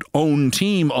 quote, own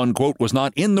team, unquote, was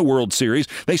not in the World Series,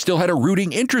 they still had a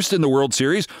rooting interest in the World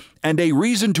Series and a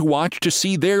reason to watch to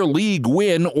see their league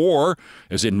win, or,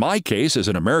 as in my case, as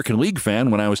an American League fan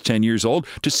when I was 10 years old,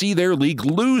 to see their league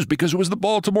lose because it was the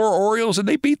Baltimore Orioles and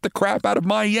they beat the crap out of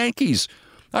my Yankees.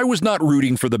 I was not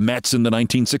rooting for the Mets in the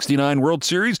 1969 World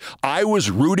Series. I was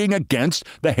rooting against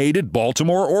the hated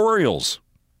Baltimore Orioles.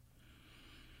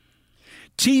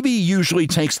 TV usually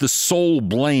takes the sole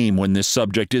blame when this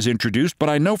subject is introduced, but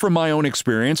I know from my own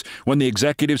experience when the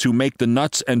executives who make the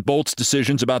nuts and bolts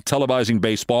decisions about televising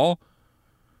baseball,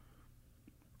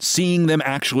 seeing them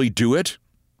actually do it,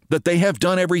 that they have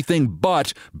done everything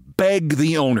but beg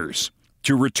the owners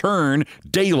to return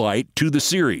daylight to the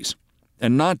series.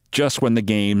 And not just when the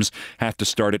games have to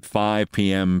start at 5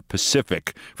 p.m.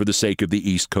 Pacific for the sake of the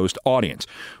East Coast audience.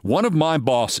 One of my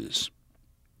bosses,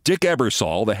 Dick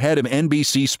Ebersol, the head of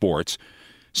NBC Sports,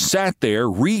 sat there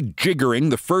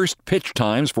rejiggering the first pitch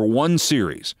times for one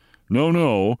series.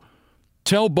 No.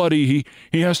 Tell Buddy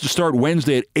he has to start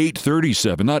Wednesday at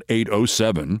 8:37, not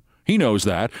 8:07. He knows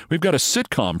that. We've got a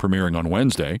sitcom premiering on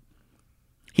Wednesday.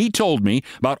 He told me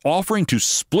about offering to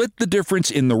split the difference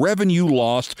in the revenue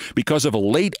lost because of a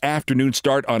late afternoon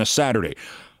start on a Saturday.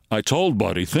 I told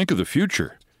Buddy, think of the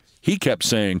future. He kept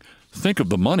saying, think of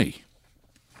the money.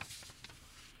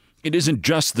 It isn't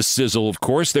just the sizzle, of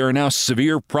course. There are now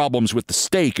severe problems with the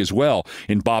steak as well.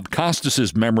 In Bob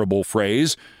Costas's memorable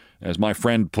phrase, as my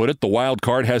friend put it, the wild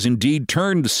card has indeed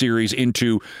turned the series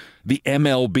into the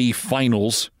MLB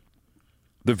Finals.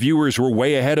 The viewers were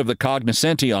way ahead of the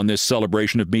cognoscenti on this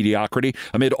celebration of mediocrity.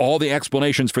 Amid all the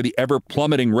explanations for the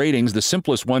ever-plummeting ratings, the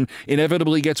simplest one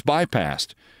inevitably gets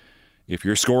bypassed. If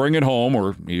you're scoring at home,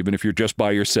 or even if you're just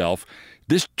by yourself,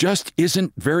 this just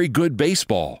isn't very good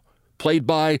baseball, played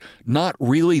by not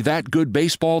really that good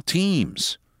baseball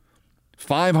teams.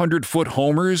 500-foot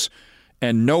homers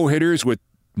and no-hitters with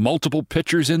multiple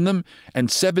pitchers in them and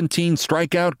 17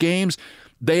 strikeout games,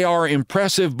 they are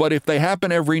impressive, but if they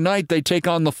happen every night, they take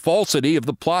on the falsity of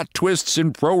the plot twists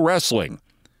in pro wrestling.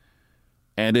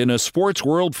 And in a sports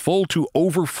world full to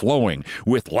overflowing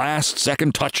with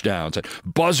last-second touchdowns and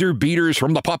buzzer beaters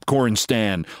from the popcorn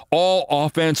stand, all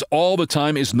offense all the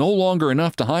time is no longer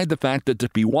enough to hide the fact that to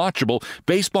be watchable,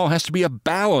 baseball has to be a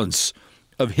balance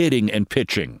of hitting and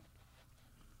pitching.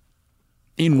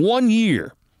 In 1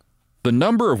 year, the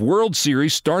number of World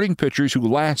Series starting pitchers who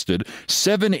lasted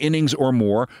 7 innings or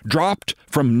more dropped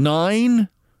from 9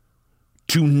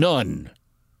 to none.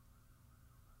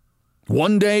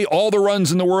 One day, all the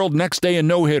runs in the world. Next day, a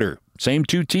no-hitter. Same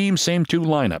two teams, same two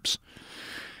lineups.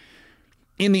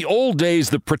 In the old days,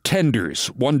 the pretenders,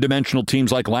 one-dimensional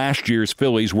teams like last year's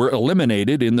Phillies, were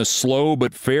eliminated in the slow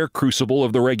but fair crucible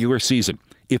of the regular season.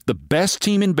 If the best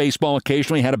team in baseball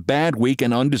occasionally had a bad week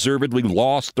and undeservedly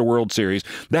lost the World Series,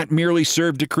 that merely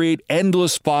served to create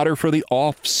endless fodder for the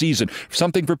off-season,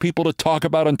 something for people to talk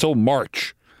about until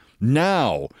March.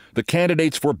 Now, the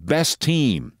candidates for best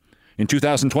team, in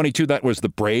 2022, that was the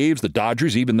Braves, the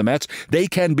Dodgers, even the Mets. They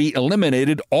can be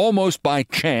eliminated almost by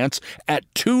chance at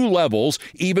 2 levels,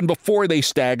 even before they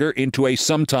stagger into a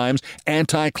sometimes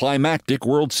anticlimactic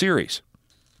World Series.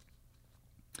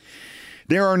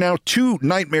 There are now 2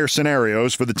 nightmare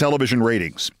scenarios for the television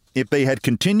ratings. If they had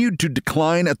continued to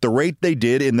decline at the rate they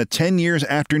did in the 10 years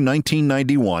after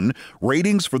 1991,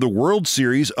 ratings for the World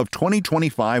Series of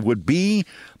 2025 would be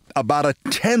about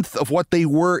 1/10 of what they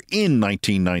were in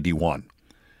 1991.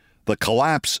 The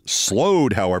collapse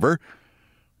slowed, however.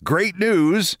 Great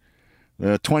news.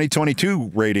 The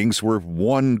 2022 ratings were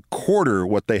 1/4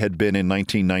 what they had been in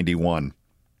 1991.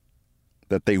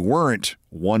 That they weren't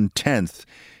 1/10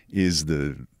 is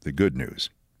the good news.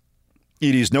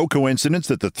 It is no coincidence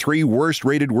that the 3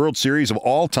 worst-rated World Series of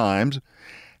all times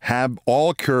have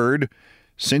all occurred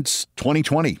since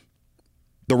 2020.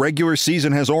 The regular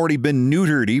season has already been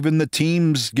neutered. Even the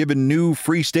teams given new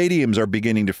free stadiums are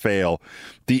beginning to fail.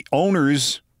 The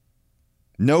owners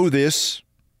know this.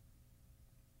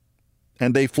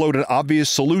 and they floated an obvious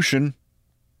solution.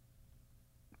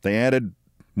 They added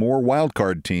more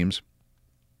wildcard teams.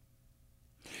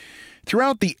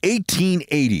 Throughout the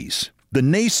 1880s, the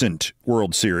nascent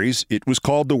World Series, it was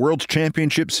called the World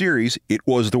Championship Series, it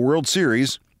was the World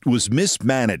Series, was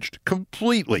mismanaged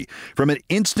completely. From an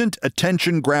instant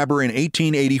attention grabber in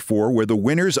 1884, where the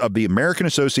winners of the American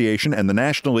Association and the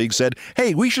National League said,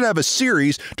 hey, we should have a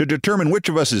series to determine which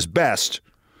of us is best.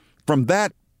 From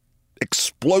that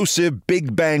explosive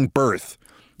Big Bang birth,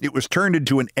 it was turned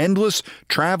into an endless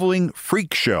traveling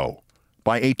freak show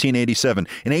by 1887.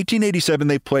 In 1887,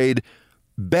 they played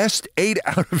best 8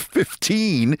 out of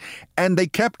 15, and they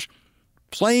kept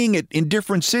playing it in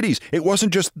different cities. It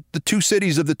wasn't just the two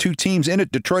cities of the two teams in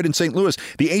it, Detroit and St. Louis.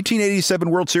 The 1887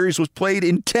 World Series was played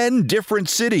in 10 different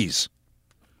cities.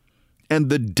 And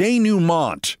the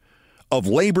denouement of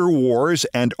labor wars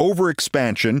and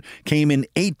overexpansion came in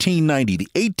 1890. The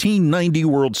 1890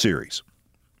 World Series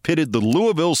pitted the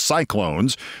Louisville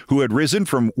Cyclones, who had risen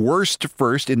from worst to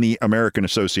first in the American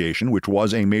Association, which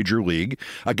was a major league,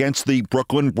 against the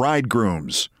Brooklyn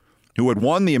Bridegrooms, who had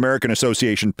won the American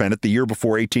Association pennant the year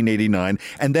before, 1889,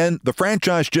 and then the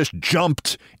franchise just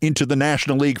jumped into the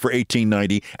National League for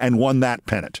 1890 and won that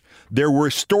pennant. There were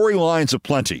storylines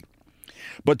aplenty,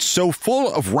 but so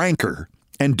full of rancor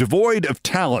and devoid of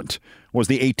talent was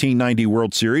the 1890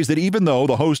 World Series that even though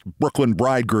the host Brooklyn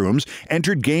Bridegrooms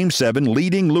entered Game 7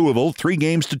 leading Louisville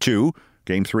 3-2,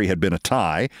 Game 3 had been a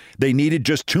tie, they needed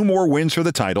just 2 more wins for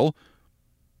the title.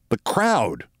 The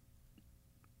crowd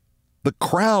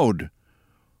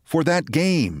for that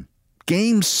game,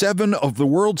 Game 7 of the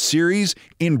World Series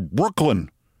in Brooklyn,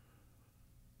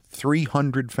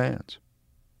 300 fans.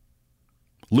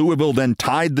 Louisville then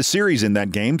tied the series in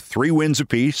that game, 3 wins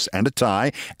apiece and a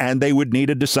tie, and they would need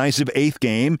a decisive 8th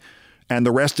game and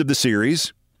the rest of the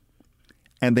series,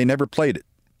 and they never played it.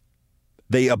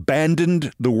 They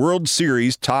abandoned the World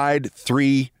Series tied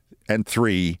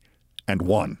 3-3 and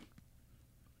won.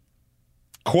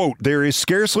 Quote, there is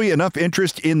scarcely enough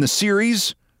interest in the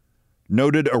series,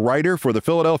 noted a writer for the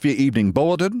Philadelphia Evening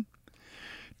Bulletin,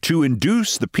 to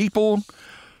induce the people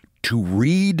to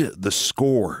read the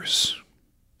scores.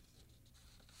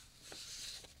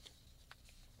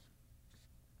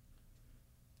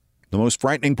 The most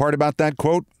frightening part about that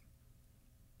quote,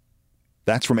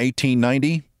 that's from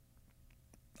 1890.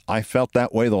 I felt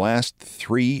that way the last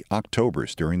 3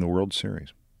 Octobers during the World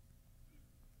Series.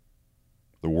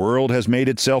 The world has made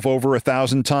itself over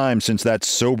 1,000 times since that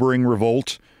sobering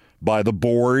revolt by the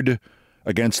bored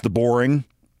against the boring.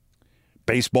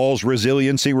 Baseball's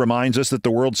resiliency reminds us that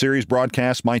the World Series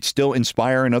broadcast might still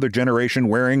inspire another generation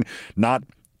wearing not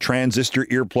transistor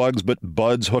earplugs but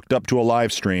buds hooked up to a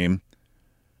live stream.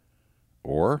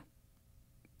 Or,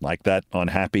 like that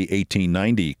unhappy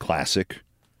 1890 classic,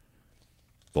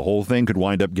 the whole thing could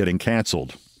wind up getting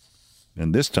canceled.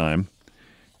 And this time,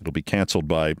 it'll be canceled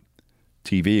by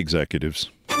TV executives.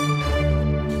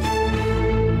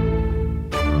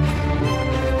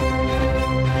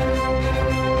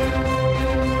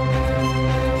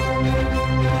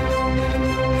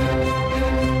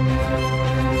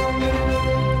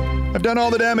 I've done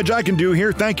all the damage I can do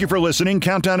here. Thank you for listening.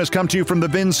 Countdown has come to you from the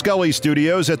Vin Scully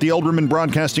Studios at the Olbermann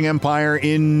Broadcasting Empire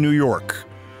in New York.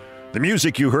 The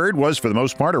music you heard was, for the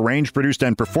most part, arranged, produced,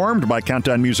 and performed by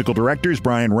Countdown musical directors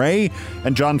Brian Ray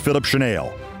and John Philip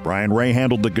Chanel. Brian Ray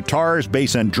handled the guitars,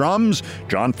 bass, and drums.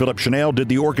 John Philip Chanel did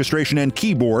the orchestration and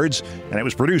keyboards, and it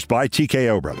was produced by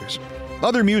TKO Brothers.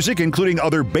 Other music, including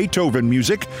other Beethoven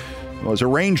music, was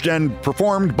arranged and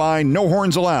performed by No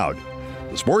Horns Allowed.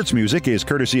 The sports music is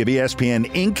courtesy of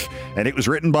ESPN Inc., and it was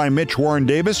written by Mitch Warren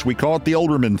Davis. We call it the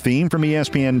Olbermann theme from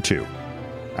ESPN2.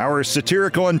 Our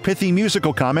satirical and pithy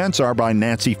musical comments are by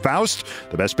Nancy Faust,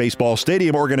 the best baseball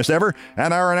stadium organist ever,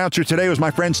 and our announcer today was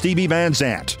my friend Stevie Van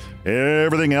Zandt.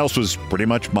 Everything else was pretty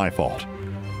much my fault.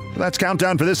 That's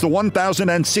Countdown for this, the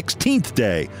 1016th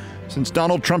day since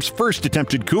Donald Trump's first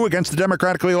attempted coup against the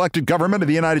democratically elected government of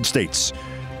the United States.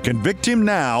 Convict him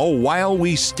now while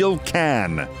we still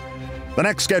can. The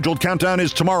next scheduled countdown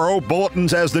is tomorrow.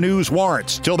 Bulletins as the news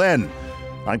warrants. Till then,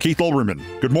 I'm Keith Olbermann.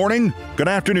 Good morning, good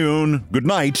afternoon, good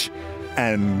night,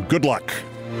 and good luck.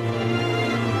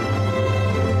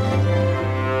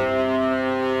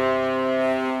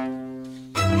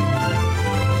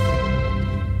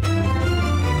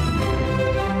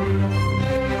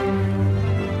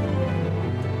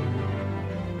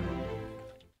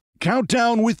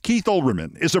 Countdown with Keith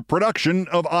Olbermann is a production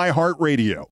of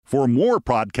iHeartRadio. For more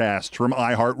podcasts from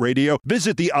iHeartRadio,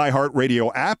 visit the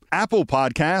iHeartRadio app, Apple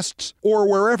Podcasts, or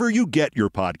wherever you get your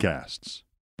podcasts.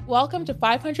 Welcome to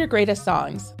 500 Greatest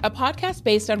Songs, a podcast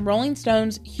based on Rolling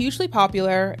Stone's hugely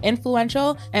popular,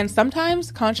 influential, and sometimes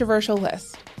controversial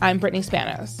list. I'm Brittany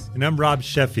Spanos. And I'm Rob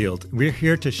Sheffield. We're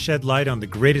here to shed light on the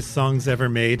greatest songs ever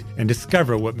made and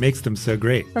discover what makes them so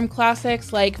great. From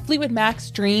classics like Fleetwood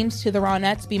Mac's Dreams to the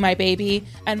Ronettes' Be My Baby,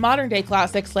 and modern-day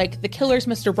classics like The Killer's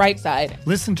Mr. Brightside.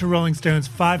 Listen to Rolling Stone's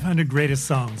 500 Greatest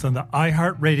Songs on the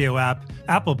iHeartRadio app,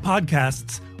 Apple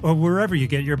Podcasts, or wherever you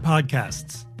get your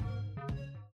podcasts.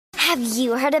 Have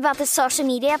you heard about the social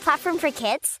media platform for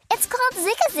kids? It's called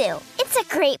Zigazoo. It's a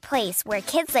great place where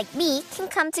kids like me can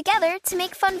come together to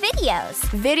make fun videos.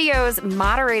 Videos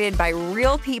moderated by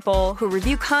real people who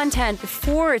review content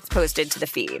before it's posted to the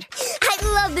feed. I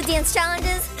love the dance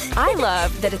challenges. I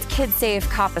love that it's Kid Safe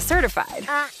COPPA certified.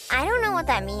 I don't know what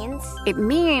that means. It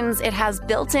means it has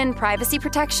built-in privacy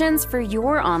protections for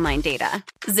your online data.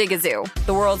 Zigazoo,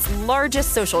 the world's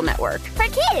largest social network. For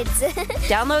kids.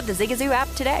 Download the Zigazoo app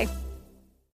today.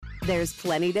 There's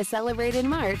plenty to celebrate in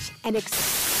March and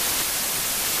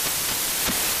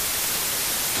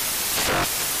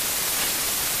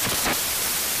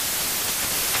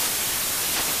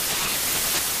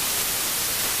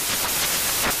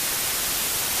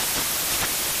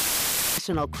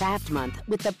National Craft Month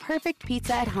with the perfect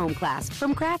pizza at home class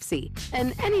from Craftsy.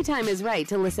 And anytime is right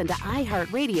to listen to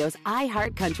iHeartRadio's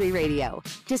iHeart Country Radio.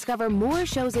 Discover more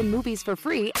shows and movies for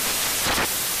free